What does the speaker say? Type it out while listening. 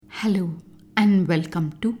Hello and welcome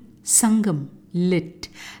to Sangam Lit.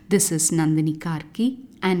 This is Nandini Karki,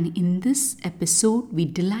 and in this episode we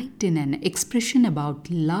delight in an expression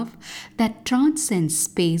about love that transcends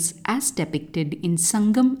space as depicted in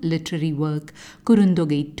Sangam literary work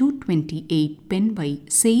Kurundogai 228 penned by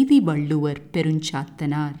Seithi Valluvar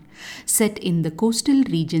Perunchatthanar. Set in the coastal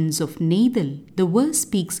regions of Neithal, the verse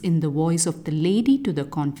speaks in the voice of the lady to the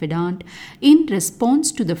confidant in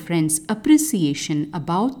response to the friend's appreciation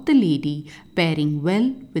about the lady pairing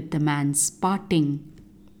well with the man's parting.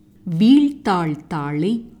 வீழ்த்தாள்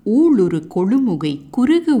தாளை ஊளுரு கொழுமுகை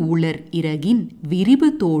குறுகு உளர் இறகின்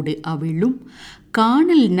விரிபுதோடு அவிழும்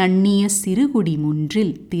காணல் நண்ணிய சிறுகுடி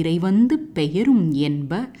முன்றில் திரைவந்து பெயரும்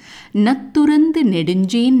என்ப நத்துறந்து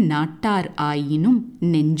நெடுஞ்சேன் நாட்டார் ஆயினும்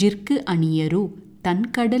நெஞ்சிற்கு அணியரோ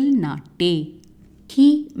தன்கடல் நாட்டே. He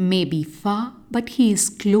may be far, but he is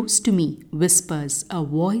close to me, whispers a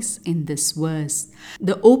voice in this verse.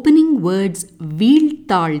 The opening words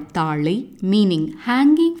Veelthal Thale, meaning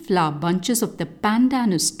hanging flower bunches of the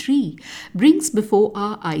pandanus tree, brings before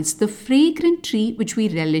our eyes the fragrant tree which we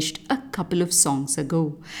relished a couple of songs ago.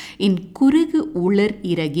 In Kurugu Ular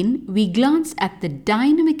Iragin, we glance at the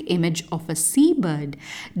dynamic image of a seabird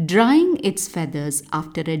drying its feathers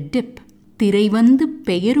after a dip. திரைவந்து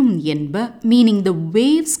பெயரும் என்ப, meaning the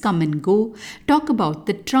waves come and go, talk about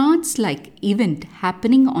the trance-like event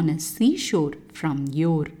happening on a seashore from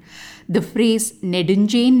yore. The phrase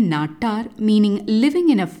Nedunjain Natar, meaning living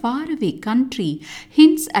in a faraway country,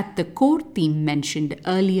 hints at the core theme mentioned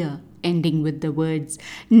earlier, ending with the words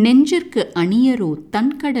Nenjirku Aniyaro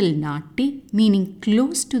Tankadal Natte, meaning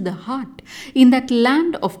close to the heart. In that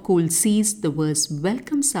land of cool seas, the verse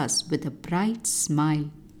welcomes us with a bright smile.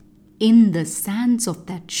 In the sands of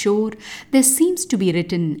that shore, there seems to be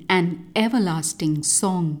written an everlasting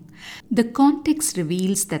song. The context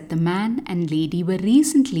reveals that the man and lady were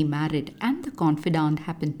recently married, and the confidant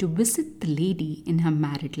happened to visit the lady in her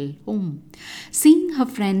marital home. Seeing her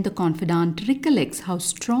friend, the confidant recollects how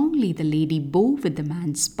strongly the lady bore with the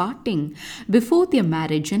man's parting before their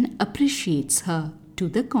marriage and appreciates her. To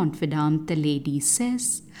the confidant, the lady says,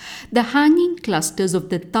 the hanging clusters of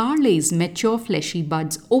the tharle's mature fleshy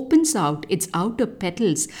buds opens out its outer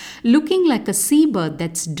petals, looking like a seabird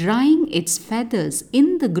that's drying its feathers in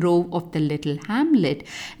the grove of the little hamlet,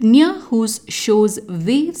 near whose shores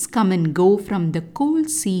waves come and go from the cold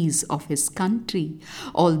seas of his country.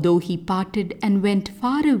 Although he parted and went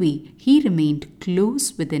far away, he remained close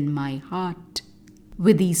within my heart.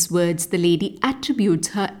 With these words, the lady attributes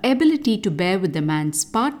her ability to bear with the man's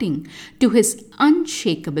parting to his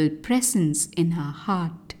unshakable presence in her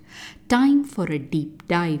heart. Time for a deep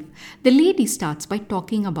dive. The lady starts by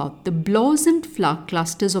talking about the blossomed flower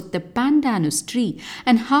clusters of the pandanus tree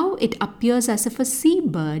and how it appears as if a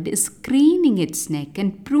seabird is craning its neck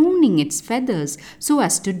and pruning its feathers so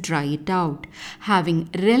as to dry it out. Having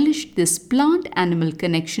relished this plant-animal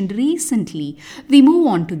connection recently, we move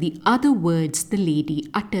on to the other words the lady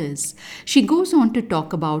utters. She goes on to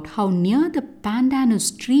talk about how near the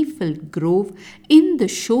pandanus tree-filled grove in the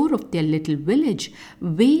shore of their little village,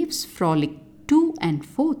 waves frolic to and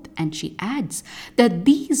forth, and she adds that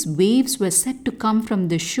these waves were said to come from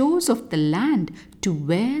the shores of the land to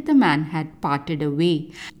where the man had parted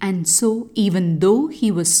away. And so, even though he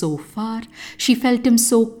was so far, she felt him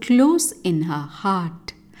so close in her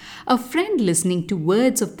heart. A friend listening to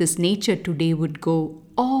words of this nature today would go,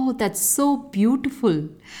 "Oh, that's so beautiful."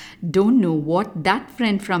 Don't know what that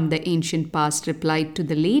friend from the ancient past replied to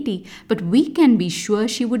the lady, but we can be sure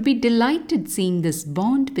she would be delighted seeing this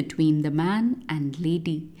bond between the man and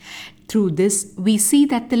lady. Through this, we see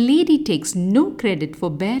that the lady takes no credit for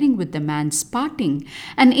bearing with the man's parting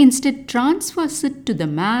and instead transfers it to the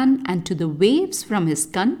man and to the waves from his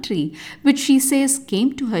country, which she says came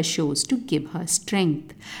to her shores to give her strength.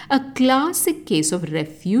 A classic case of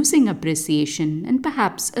refusing appreciation and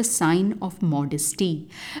perhaps a sign of modesty.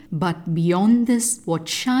 But beyond this,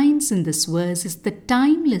 what shines in this verse is the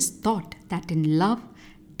timeless thought that in love,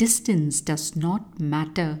 distance does not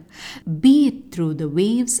matter, be it through the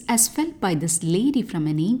waves as felt by this lady from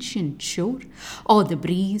an ancient shore, or the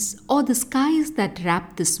breeze, or the skies that wrap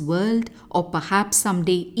this world, or perhaps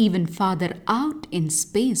someday even farther out in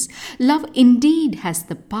space. Love indeed has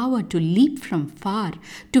the power to leap from far,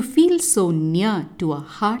 to feel so near to a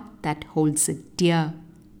heart that holds it dear.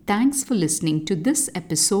 Thanks for listening to this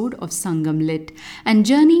episode of Sangam Lit and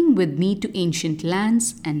journeying with me to ancient lands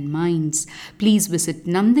and minds. Please visit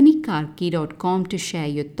nandinikarki.com to share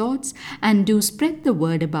your thoughts and do spread the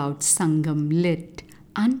word about Sangam Lit.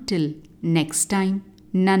 Until next time,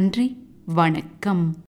 Nandri, Vanakkam.